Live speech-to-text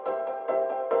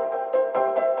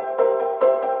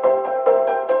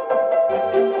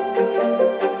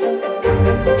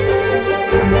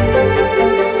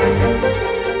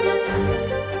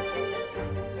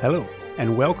Hello,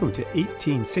 and welcome to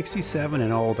 1867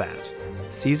 and All That,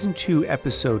 Season 2,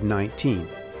 Episode 19,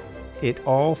 It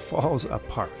All Falls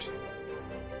Apart.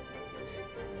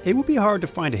 It would be hard to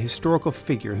find a historical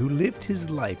figure who lived his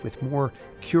life with more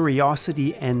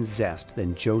curiosity and zest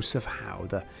than Joseph Howe,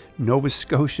 the Nova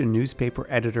Scotian newspaper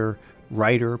editor,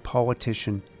 writer,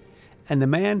 politician, and the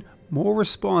man more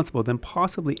responsible than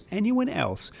possibly anyone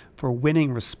else for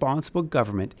winning responsible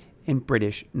government in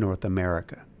British North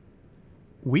America.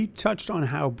 We touched on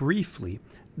Howe briefly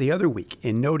the other week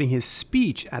in noting his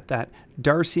speech at that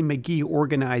D'Arcy McGee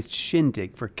organized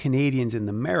shindig for Canadians in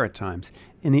the Maritimes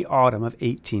in the autumn of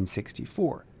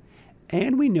 1864.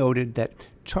 And we noted that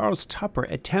Charles Tupper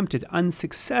attempted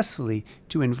unsuccessfully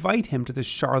to invite him to the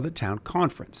Charlottetown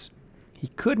Conference. He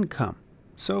couldn't come,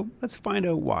 so let's find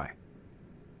out why.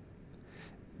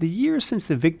 The years since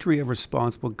the victory of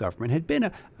responsible government had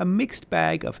been a mixed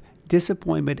bag of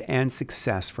disappointment and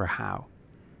success for Howe.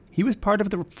 He was part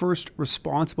of the first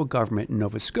responsible government in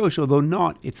Nova Scotia, although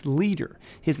not its leader.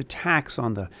 His attacks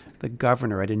on the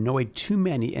governor had annoyed too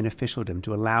many in officialdom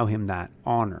to allow him that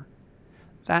honor.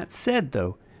 That said,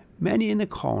 though, many in the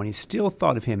colony still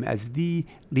thought of him as the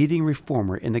leading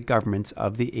reformer in the governments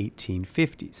of the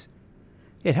 1850s.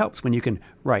 It helps when you can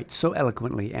write so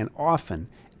eloquently and often,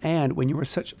 and when you are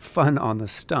such fun on the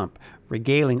stump,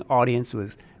 regaling audience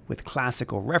with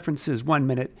classical references one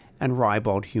minute and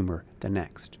ribald humor the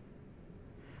next.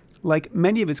 Like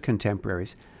many of his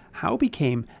contemporaries, Howe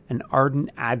became an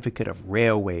ardent advocate of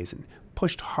railways and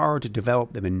pushed hard to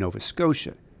develop them in Nova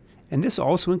Scotia, and this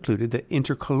also included the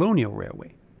Intercolonial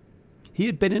Railway. He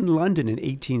had been in London in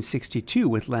 1862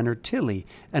 with Leonard Tilley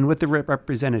and with the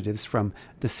representatives from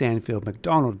the Sandfield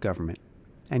Macdonald government,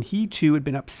 and he too had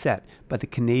been upset by the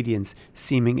Canadians'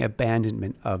 seeming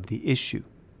abandonment of the issue.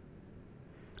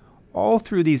 All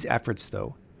through these efforts,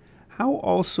 though, Howe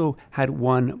also had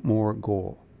one more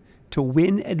goal: to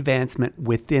win advancement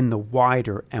within the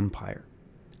wider empire.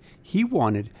 He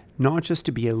wanted not just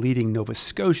to be a leading Nova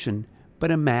Scotian,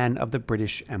 but a man of the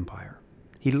British Empire.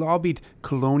 He lobbied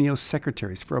colonial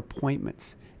secretaries for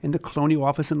appointments in the colonial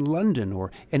office in London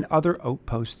or in other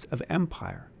outposts of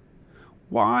empire.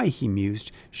 Why, he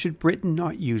mused, should Britain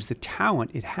not use the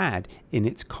talent it had in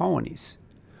its colonies?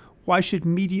 Why should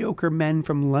mediocre men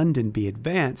from London be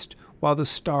advanced while the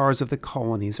stars of the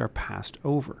colonies are passed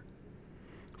over?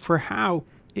 For Howe,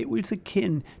 it was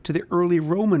akin to the early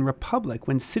Roman Republic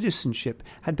when citizenship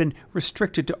had been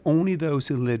restricted to only those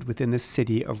who lived within the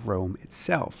city of Rome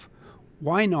itself.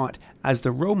 Why not, as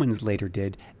the Romans later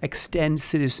did, extend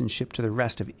citizenship to the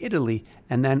rest of Italy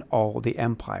and then all the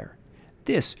empire?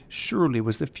 This surely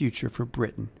was the future for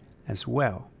Britain as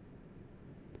well.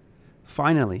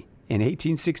 Finally, in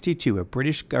 1862, a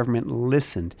British government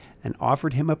listened and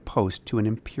offered him a post to an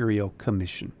imperial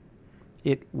commission.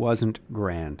 It wasn't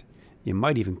grand. You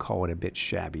might even call it a bit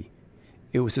shabby.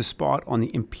 It was a spot on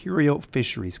the Imperial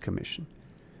Fisheries Commission.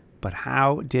 But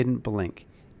Howe didn't blink.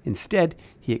 Instead,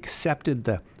 he accepted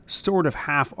the sort of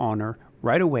half honor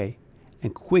right away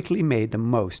and quickly made the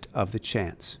most of the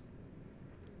chance.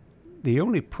 The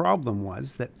only problem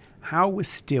was that Howe was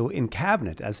still in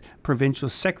cabinet as provincial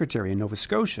secretary in Nova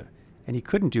Scotia, and he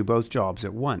couldn't do both jobs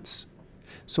at once.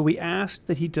 So we asked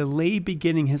that he delay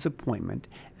beginning his appointment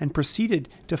and proceeded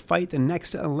to fight the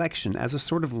next election as a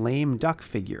sort of lame duck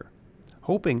figure,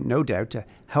 hoping, no doubt, to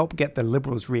help get the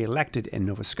Liberals re-elected in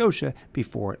Nova Scotia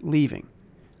before leaving.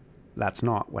 That's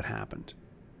not what happened.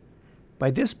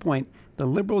 By this point, the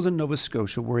Liberals in Nova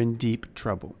Scotia were in deep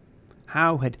trouble.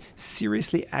 Howe had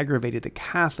seriously aggravated the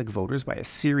Catholic voters by a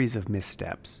series of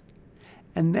missteps.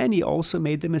 And then he also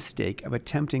made the mistake of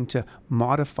attempting to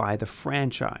modify the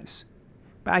franchise.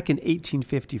 Back in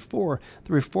 1854,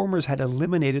 the reformers had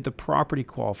eliminated the property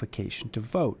qualification to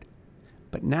vote.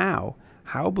 But now,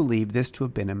 Howe believed this to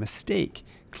have been a mistake,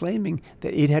 claiming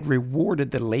that it had rewarded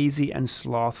the lazy and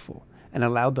slothful and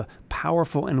allowed the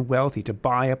powerful and wealthy to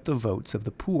buy up the votes of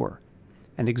the poor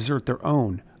and exert their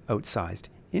own outsized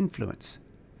influence.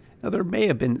 Now, there may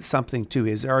have been something to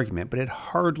his argument, but it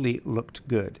hardly looked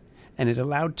good, and it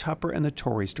allowed Tupper and the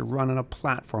Tories to run on a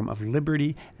platform of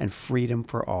liberty and freedom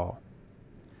for all.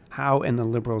 Howe and the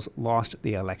Liberals lost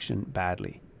the election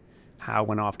badly. Howe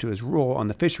went off to his role on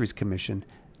the Fisheries Commission,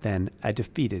 then a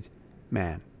defeated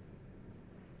man.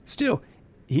 Still,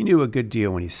 he knew a good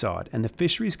deal when he saw it, and the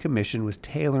Fisheries Commission was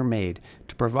tailor-made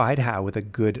to provide Howe with a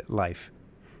good life.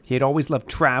 He had always loved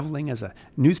traveling. As a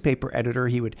newspaper editor,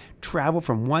 he would travel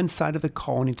from one side of the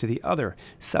colony to the other,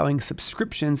 selling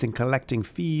subscriptions and collecting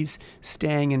fees,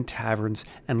 staying in taverns,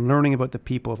 and learning about the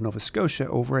people of Nova Scotia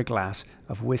over a glass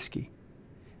of whiskey.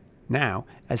 Now,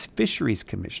 as Fisheries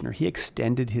Commissioner, he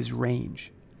extended his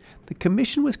range. The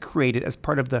commission was created as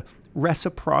part of the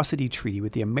Reciprocity Treaty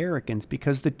with the Americans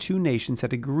because the two nations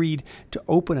had agreed to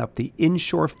open up the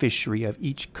inshore fishery of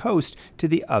each coast to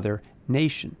the other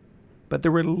nation. But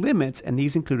there were limits, and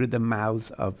these included the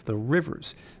mouths of the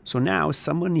rivers. So now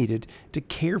someone needed to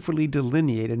carefully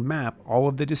delineate and map all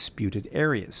of the disputed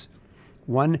areas.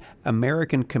 One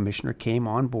American commissioner came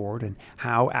on board, and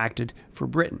Howe acted for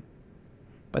Britain.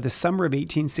 By the summer of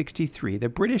 1863, the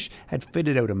British had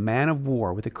fitted out a man of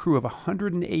war with a crew of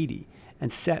 180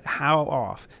 and set Howe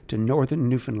off to northern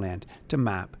Newfoundland to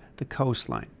map the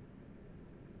coastline.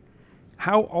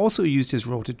 Howe also used his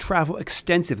role to travel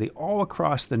extensively all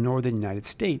across the northern United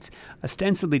States,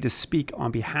 ostensibly to speak on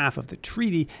behalf of the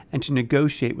treaty and to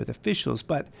negotiate with officials,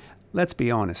 but, let's be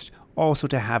honest, also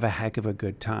to have a heck of a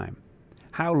good time.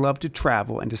 Howe loved to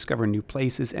travel and discover new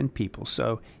places and people,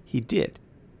 so he did.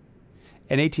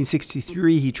 In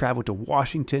 1863, he traveled to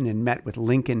Washington and met with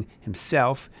Lincoln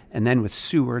himself, and then with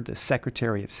Seward, the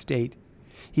Secretary of State.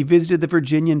 He visited the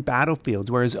Virginian battlefields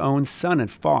where his own son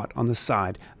had fought on the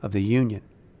side of the Union.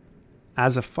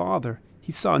 As a father,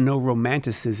 he saw no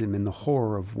romanticism in the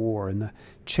horror of war and the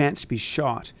chance to be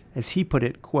shot, as he put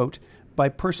it, quote, by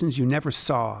persons you never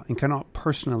saw and cannot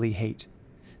personally hate.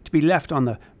 To be left on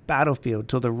the battlefield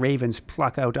till the ravens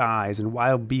pluck out eyes and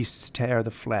wild beasts tear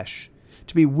the flesh.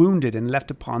 To be wounded and left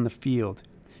upon the field,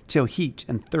 till heat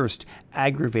and thirst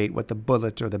aggravate what the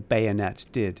bullet or the bayonet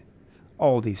did.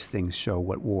 All these things show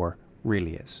what war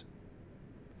really is.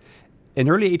 In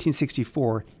early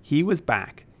 1864, he was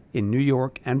back in New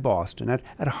York and Boston,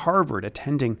 at Harvard,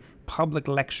 attending public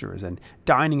lectures and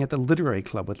dining at the literary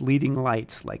club with leading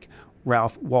lights like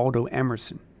Ralph Waldo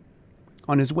Emerson.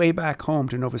 On his way back home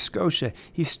to Nova Scotia,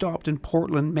 he stopped in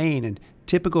Portland, Maine, and,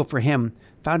 typical for him,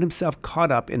 found himself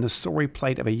caught up in the sorry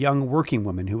plight of a young working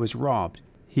woman who was robbed.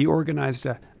 He organized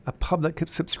a public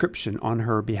subscription on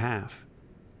her behalf.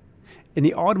 In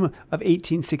the autumn of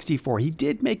 1864, he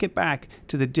did make it back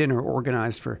to the dinner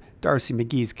organized for D'Arcy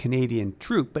McGee's Canadian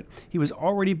troupe, but he was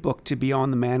already booked to be on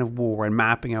the man of war and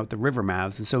mapping out the river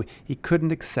mouths, and so he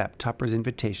couldn't accept Tupper's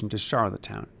invitation to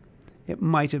Charlottetown. It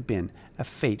might have been a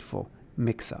fateful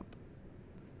mix-up.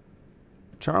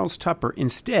 Charles Tupper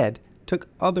instead took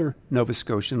other Nova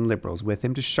Scotian Liberals with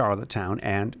him to Charlottetown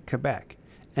and Quebec,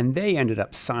 and they ended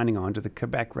up signing on to the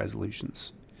Quebec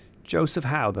resolutions. Joseph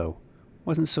Howe, though,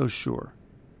 wasn't so sure.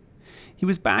 He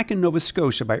was back in Nova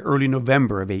Scotia by early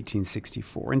November of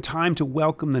 1864, in time to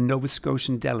welcome the Nova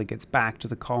Scotian delegates back to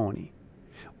the colony.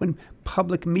 When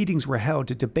public meetings were held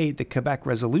to debate the Quebec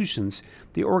resolutions,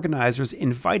 the organizers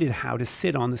invited Howe to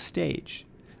sit on the stage.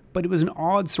 But it was an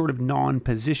odd sort of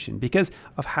non-position. Because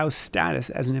of Howe's status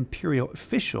as an imperial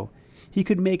official, he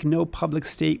could make no public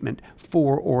statement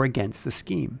for or against the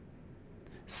scheme.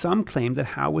 Some claimed that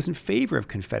Howe was in favor of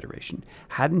Confederation.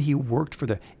 Hadn't he worked for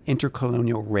the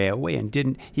Intercolonial Railway, and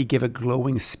didn't he give a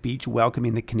glowing speech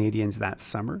welcoming the Canadians that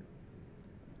summer?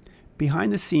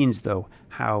 Behind the scenes, though,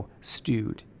 Howe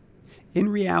stewed. In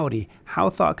reality, Howe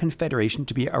thought Confederation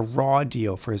to be a raw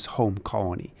deal for his home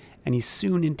colony, and he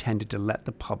soon intended to let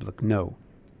the public know,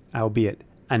 albeit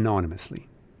anonymously.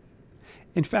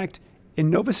 In fact, in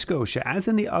Nova Scotia, as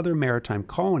in the other maritime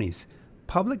colonies,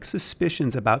 public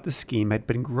suspicions about the scheme had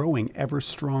been growing ever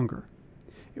stronger.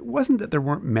 It wasn't that there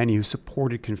weren't many who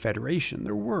supported Confederation,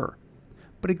 there were.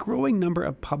 But a growing number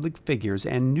of public figures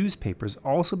and newspapers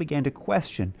also began to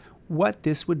question what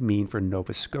this would mean for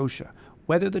Nova Scotia,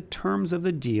 whether the terms of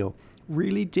the deal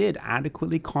really did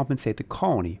adequately compensate the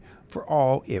colony for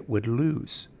all it would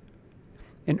lose.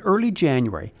 In early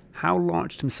January, Howe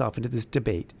launched himself into this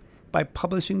debate by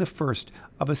publishing the first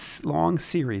of a long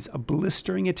series of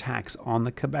blistering attacks on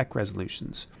the Quebec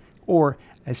resolutions, or,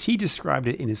 as he described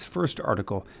it in his first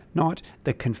article, not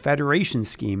the Confederation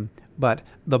scheme, but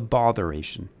the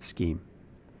Botheration scheme.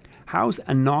 Howe's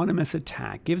anonymous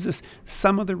attack gives us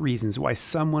some of the reasons why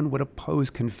someone would oppose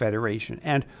Confederation,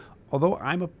 and although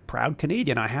I'm a proud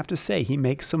Canadian, I have to say he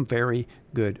makes some very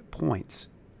good points.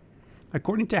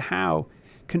 According to Howe,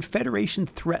 Confederation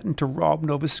threatened to rob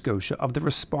Nova Scotia of the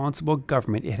responsible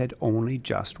government it had only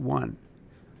just won.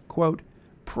 Quote,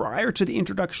 prior to the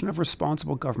introduction of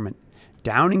responsible government,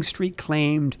 Downing Street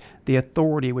claimed the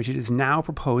authority which it is now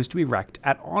proposed to erect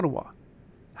at Ottawa.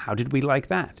 How did we like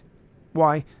that?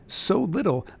 Why, so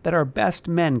little that our best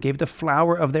men gave the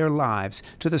flower of their lives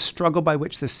to the struggle by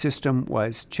which the system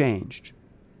was changed.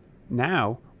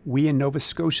 Now, we in Nova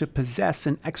Scotia possess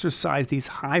and exercise these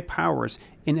high powers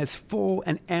in as full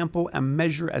and ample a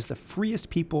measure as the freest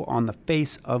people on the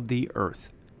face of the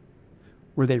earth.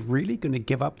 Were they really going to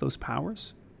give up those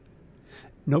powers?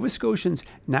 Nova Scotians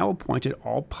now appointed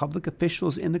all public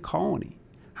officials in the colony.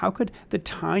 How could the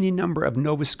tiny number of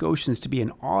Nova Scotians to be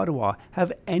in Ottawa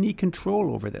have any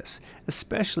control over this,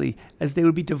 especially as they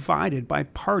would be divided by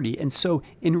party and so,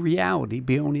 in reality,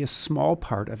 be only a small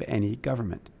part of any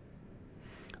government?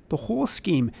 The whole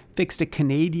scheme fixed a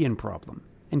Canadian problem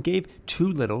and gave too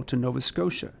little to Nova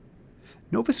Scotia.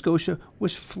 Nova Scotia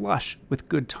was flush with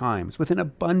good times, with an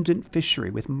abundant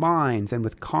fishery, with mines, and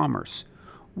with commerce.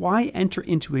 Why enter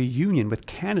into a union with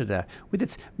Canada with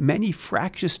its many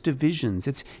fractious divisions,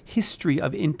 its history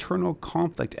of internal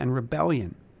conflict and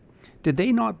rebellion? Did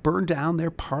they not burn down their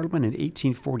parliament in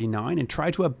 1849 and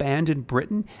try to abandon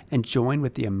Britain and join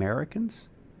with the Americans?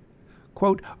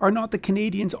 Quote, are not the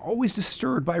Canadians always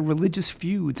disturbed by religious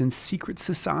feuds and secret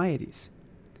societies?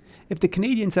 If the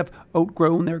Canadians have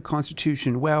outgrown their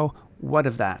constitution, well, what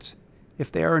of that? If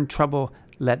they are in trouble,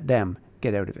 let them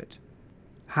get out of it.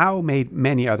 Howe made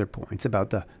many other points about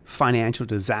the financial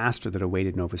disaster that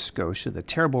awaited Nova Scotia, the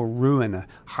terrible ruin a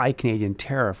high Canadian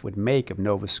tariff would make of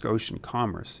Nova Scotian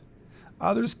commerce.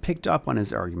 Others picked up on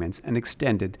his arguments and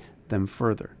extended them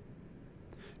further.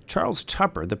 Charles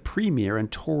Tupper, the premier and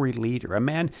Tory leader, a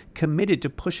man committed to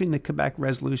pushing the Quebec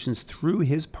resolutions through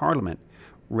his parliament,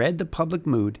 read the public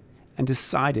mood and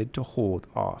decided to hold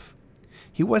off.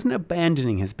 He wasn't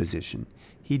abandoning his position.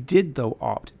 He did, though,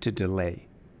 opt to delay.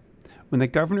 When the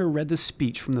governor read the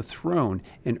speech from the throne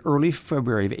in early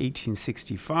February of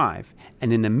 1865,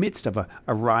 and in the midst of a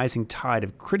rising tide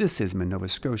of criticism in Nova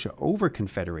Scotia over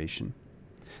Confederation,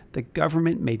 the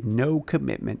government made no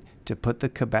commitment to put the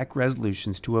Quebec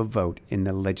resolutions to a vote in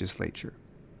the legislature.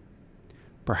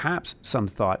 Perhaps some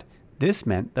thought this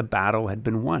meant the battle had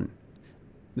been won.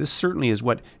 This certainly is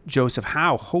what Joseph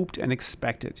Howe hoped and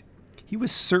expected. He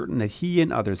was certain that he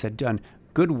and others had done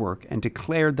good work and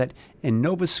declared that in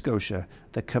Nova Scotia,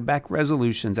 the Quebec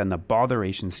resolutions and the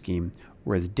botheration scheme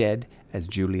were as dead as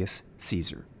Julius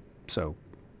Caesar. So,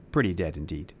 pretty dead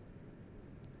indeed.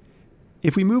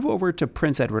 If we move over to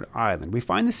Prince Edward Island, we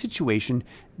find the situation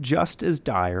just as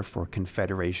dire for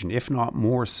Confederation, if not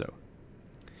more so.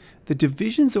 The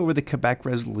divisions over the Quebec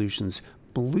resolutions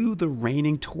blew the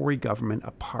reigning Tory government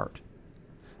apart.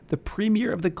 The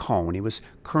premier of the colony was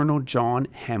Colonel John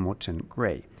Hamilton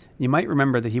Gray. You might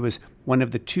remember that he was one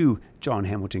of the two John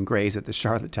Hamilton Grays at the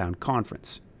Charlottetown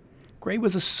Conference. Gray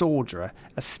was a soldier,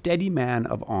 a steady man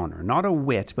of honor, not a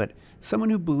wit, but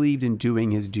someone who believed in doing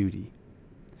his duty.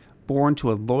 Born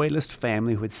to a loyalist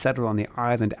family who had settled on the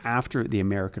island after the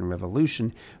American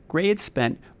Revolution, Gray had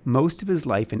spent most of his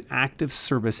life in active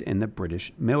service in the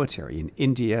British military in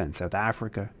India and South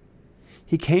Africa.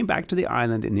 He came back to the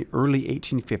island in the early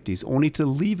 1850s only to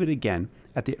leave it again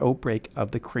at the outbreak of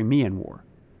the Crimean War.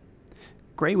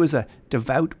 Gray was a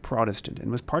devout Protestant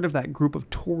and was part of that group of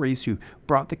Tories who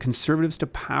brought the Conservatives to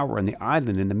power on the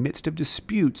island in the midst of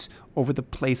disputes over the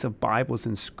place of Bibles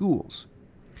in schools.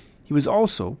 He was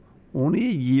also, only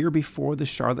a year before the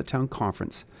Charlottetown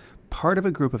Conference, part of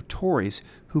a group of Tories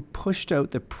who pushed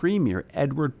out the Premier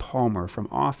Edward Palmer from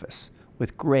office,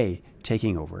 with Gray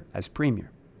taking over as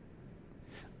Premier.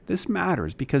 This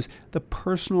matters because the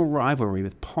personal rivalry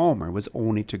with Palmer was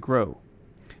only to grow.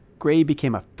 Gray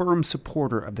became a firm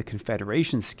supporter of the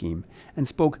Confederation scheme and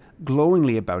spoke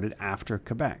glowingly about it after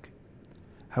Quebec.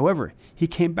 However, he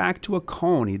came back to a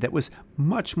colony that was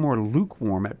much more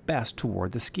lukewarm at best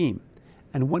toward the scheme,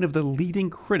 and one of the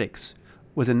leading critics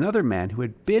was another man who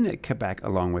had been at Quebec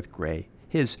along with Gray,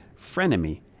 his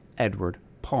frenemy, Edward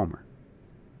Palmer.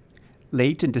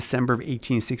 Late in December of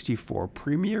 1864,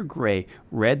 Premier Gray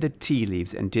read the tea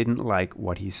leaves and didn't like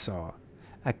what he saw.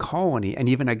 A colony and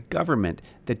even a government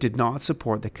that did not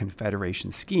support the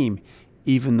Confederation scheme,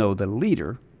 even though the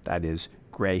leader, that is,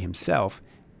 Gray himself,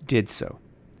 did so.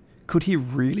 Could he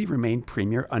really remain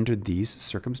premier under these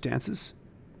circumstances?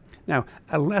 Now,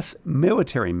 a less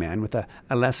military man with a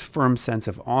less firm sense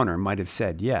of honor might have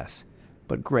said yes,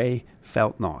 but Gray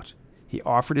felt not. He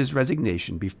offered his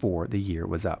resignation before the year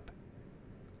was up.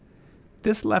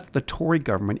 This left the Tory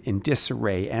government in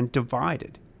disarray and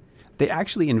divided. They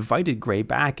actually invited Gray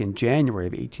back in January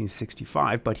of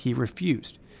 1865, but he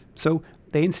refused. So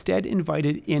they instead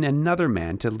invited in another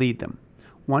man to lead them,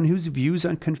 one whose views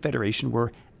on Confederation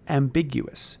were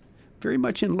ambiguous, very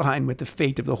much in line with the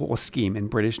fate of the whole scheme in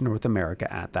British North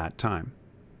America at that time.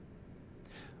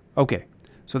 Okay,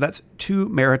 so that's 2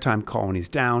 maritime colonies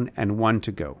down and 1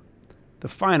 to go. The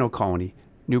final colony,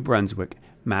 New Brunswick,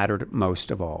 mattered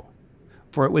most of all.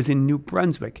 For it was in New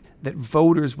Brunswick that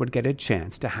voters would get a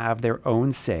chance to have their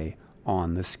own say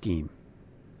on the scheme.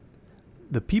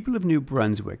 The people of New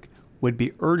Brunswick would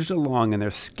be urged along in their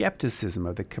skepticism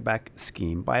of the Quebec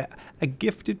scheme by a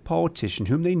gifted politician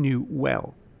whom they knew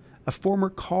well, a former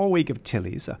colleague of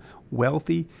Tilley's, a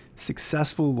wealthy,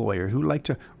 successful lawyer who liked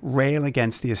to rail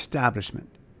against the establishment.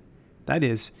 That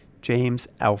is, James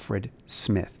Alfred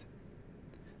Smith.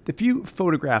 The few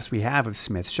photographs we have of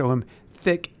Smith show him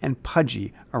thick and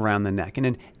pudgy around the neck, in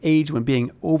an age when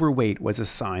being overweight was a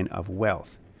sign of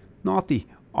wealth, not the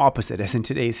opposite as in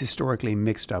today's historically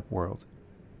mixed-up world.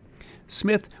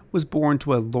 Smith was born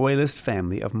to a loyalist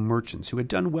family of merchants who had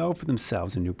done well for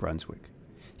themselves in New Brunswick.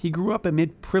 He grew up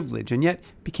amid privilege and yet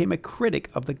became a critic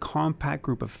of the compact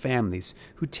group of families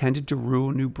who tended to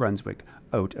rule New Brunswick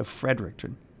out of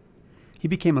Fredericton. He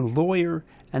became a lawyer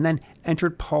and then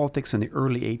entered politics in the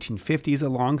early 1850s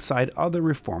alongside other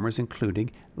reformers,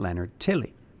 including Leonard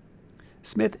Tilley.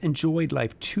 Smith enjoyed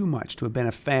life too much to have been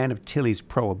a fan of Tilley's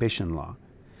prohibition law,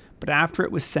 but after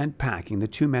it was sent packing, the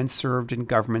two men served in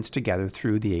governments together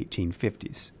through the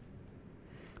 1850s.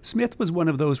 Smith was one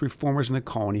of those reformers in the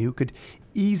colony who could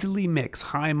easily mix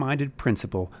high-minded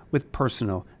principle with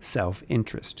personal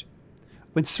self-interest.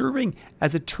 When serving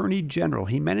as Attorney General,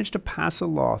 he managed to pass a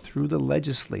law through the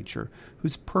legislature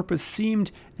whose purpose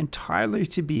seemed entirely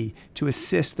to be to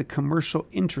assist the commercial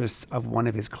interests of one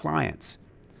of his clients.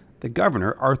 The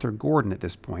governor, Arthur Gordon, at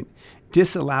this point,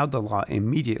 disallowed the law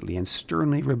immediately and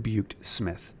sternly rebuked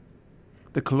Smith.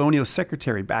 The colonial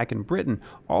secretary back in Britain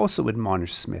also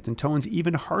admonished Smith in tones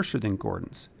even harsher than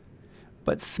Gordon's.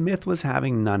 But Smith was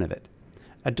having none of it.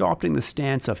 Adopting the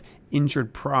stance of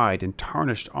injured pride and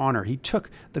tarnished honor, he took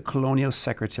the colonial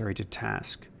secretary to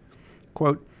task.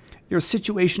 Quote, "Your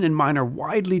situation and mine are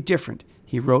widely different,"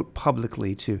 he wrote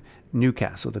publicly to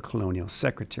Newcastle, the colonial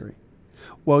secretary.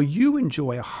 "While you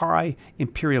enjoy a high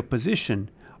imperial position,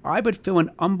 I but fill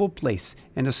an humble place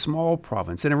in a small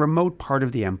province in a remote part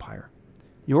of the empire.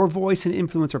 Your voice and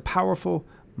influence are powerful,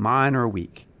 mine are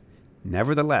weak.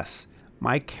 Nevertheless,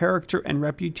 my character and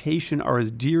reputation are as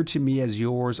dear to me as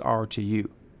yours are to you."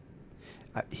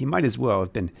 He might as well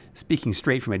have been speaking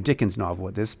straight from a Dickens novel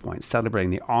at this point,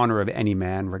 celebrating the honor of any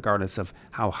man, regardless of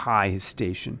how high his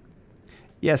station.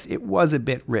 Yes, it was a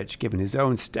bit rich given his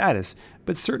own status,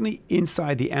 but certainly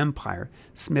inside the empire,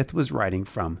 Smith was writing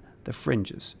from the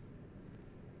fringes.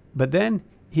 But then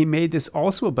he made this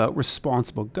also about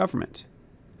responsible government.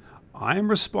 "I am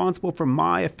responsible for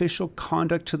my official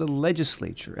conduct to the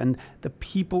legislature and the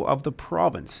people of the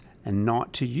province, and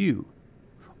not to you.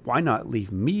 Why not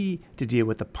leave me to deal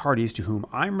with the parties to whom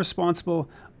I am responsible,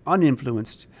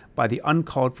 uninfluenced by the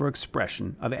uncalled for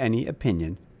expression of any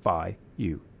opinion by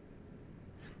you?"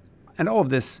 And all of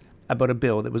this about a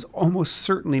bill that was almost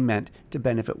certainly meant to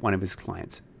benefit one of his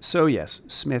clients. So yes,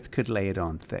 Smith could lay it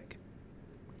on thick.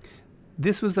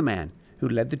 This was the man who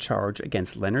led the charge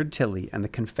against Leonard Tilley and the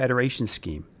Confederation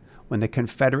scheme when the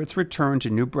Confederates returned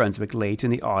to New Brunswick late in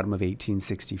the autumn of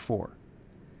 1864.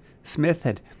 Smith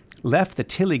had left the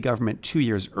Tilley government 2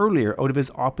 years earlier out of his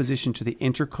opposition to the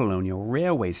intercolonial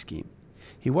railway scheme.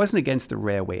 He wasn't against the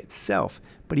railway itself,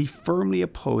 but he firmly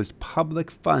opposed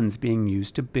public funds being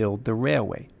used to build the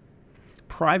railway.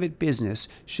 Private business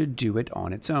should do it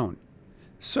on its own.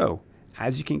 So,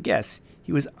 as you can guess,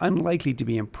 he was unlikely to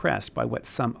be impressed by what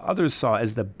some others saw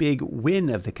as the big win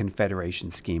of the Confederation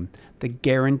scheme, the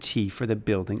guarantee for the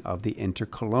building of the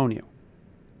intercolonial.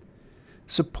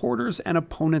 Supporters and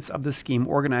opponents of the scheme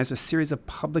organized a series of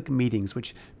public meetings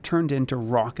which turned into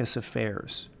raucous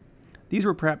affairs. These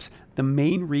were perhaps the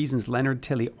main reasons Leonard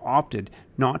Tilley opted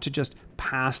not to just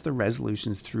pass the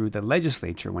resolutions through the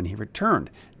legislature when he returned,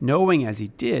 knowing as he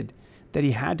did that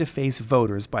he had to face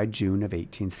voters by June of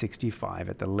 1865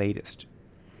 at the latest.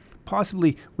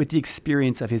 Possibly with the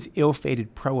experience of his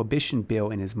ill-fated prohibition bill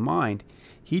in his mind,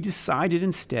 he decided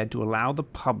instead to allow the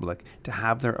public to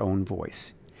have their own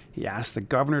voice. He asked the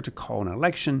governor to call an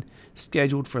election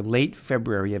scheduled for late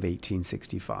February of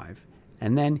 1865,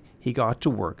 and then he got to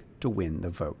work to win the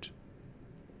vote.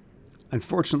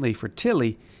 Unfortunately for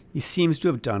Tilley, he seems to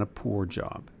have done a poor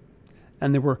job,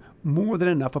 and there were more than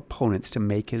enough opponents to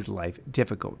make his life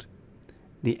difficult.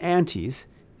 The Antis,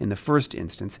 in the first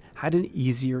instance, had an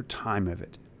easier time of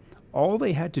it. All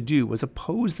they had to do was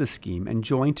oppose the scheme and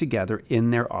join together in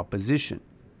their opposition.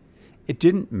 It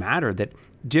didn't matter that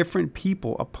different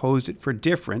people opposed it for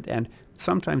different and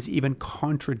sometimes even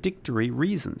contradictory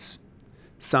reasons.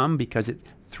 Some because it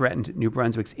threatened New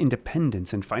Brunswick's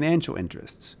independence and financial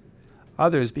interests.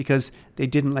 Others because they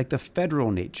didn't like the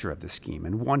federal nature of the scheme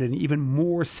and wanted an even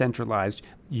more centralized,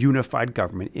 unified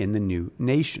government in the new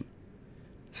nation.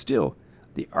 Still,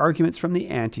 the arguments from the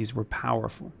Antis were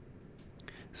powerful.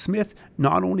 Smith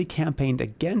not only campaigned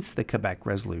against the Quebec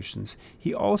resolutions,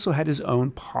 he also had his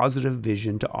own positive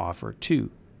vision to offer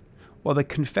too. while the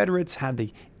Confederates had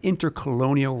the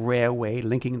intercolonial railway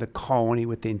linking the colony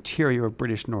with the interior of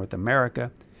British North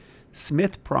America,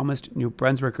 Smith promised New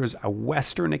Brunswickers a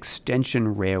western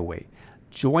extension railway,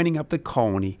 joining up the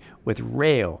colony with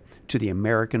rail to the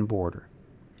American border.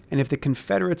 And if the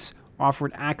Confederates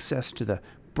offered access to the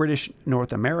British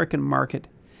North American market,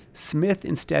 Smith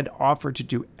instead offered to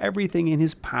do everything in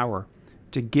his power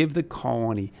to give the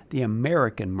colony the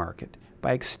American market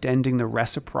by extending the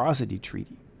Reciprocity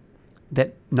Treaty.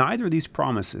 That neither of these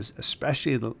promises,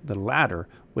 especially the latter,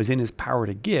 was in his power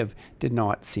to give did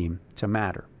not seem to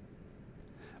matter.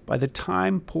 By the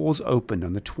time polls opened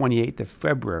on the 28th of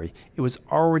February, it was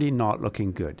already not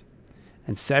looking good.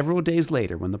 And several days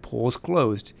later, when the polls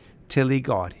closed, Tilley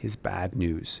got his bad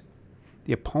news.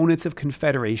 The opponents of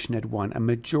Confederation had won a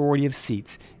majority of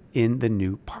seats in the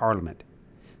new Parliament.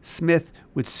 Smith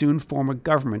would soon form a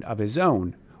government of his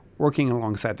own, working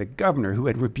alongside the governor who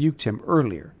had rebuked him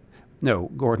earlier.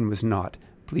 No, Gordon was not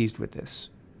pleased with this.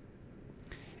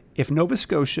 If Nova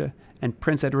Scotia and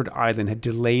Prince Edward Island had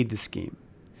delayed the scheme,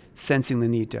 sensing the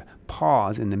need to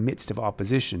pause in the midst of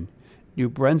opposition, New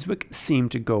Brunswick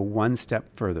seemed to go one step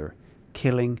further,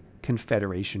 killing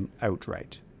Confederation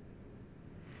outright.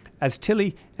 As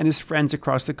Tilley and his friends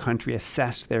across the country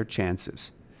assessed their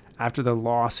chances after the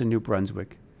loss in New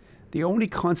Brunswick, the only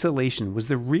consolation was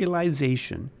the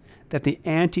realization that the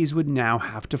Antis would now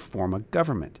have to form a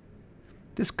government.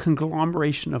 This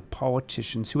conglomeration of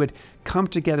politicians who had come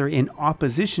together in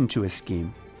opposition to a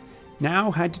scheme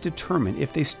now had to determine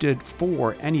if they stood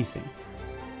for anything.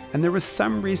 And there was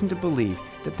some reason to believe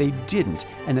that they didn't,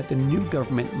 and that the new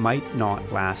government might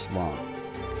not last long.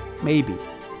 Maybe,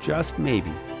 just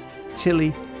maybe,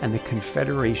 Tilley and the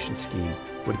Confederation scheme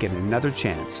would get another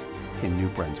chance in New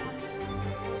Brunswick.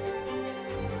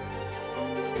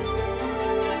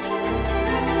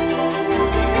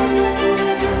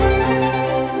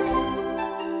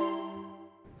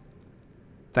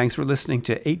 Thanks for listening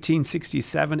to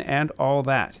 1867 and All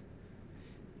That.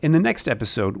 In the next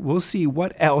episode, we'll see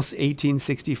what else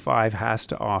 1865 has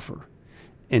to offer.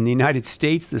 In the United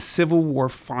States, the Civil War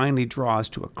finally draws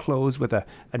to a close with a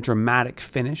dramatic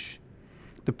finish.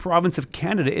 The province of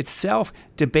Canada itself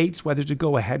debates whether to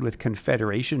go ahead with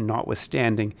Confederation,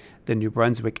 notwithstanding the New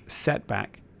Brunswick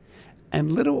setback.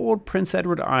 And little old Prince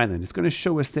Edward Island is going to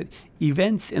show us that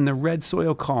events in the Red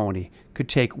Soil colony could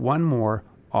take one more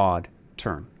odd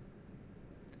turn.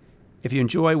 If you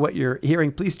enjoy what you're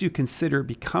hearing, please do consider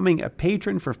becoming a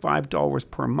patron for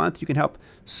 $5 per month. You can help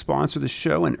sponsor the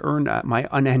show and earn my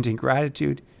unending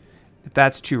gratitude. If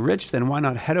that's too rich, then why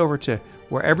not head over to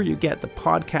wherever you get the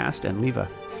podcast and leave a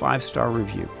 5-star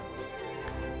review.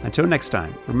 Until next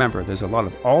time, remember, there's a lot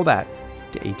of all that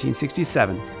to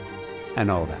 1867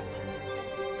 and all that.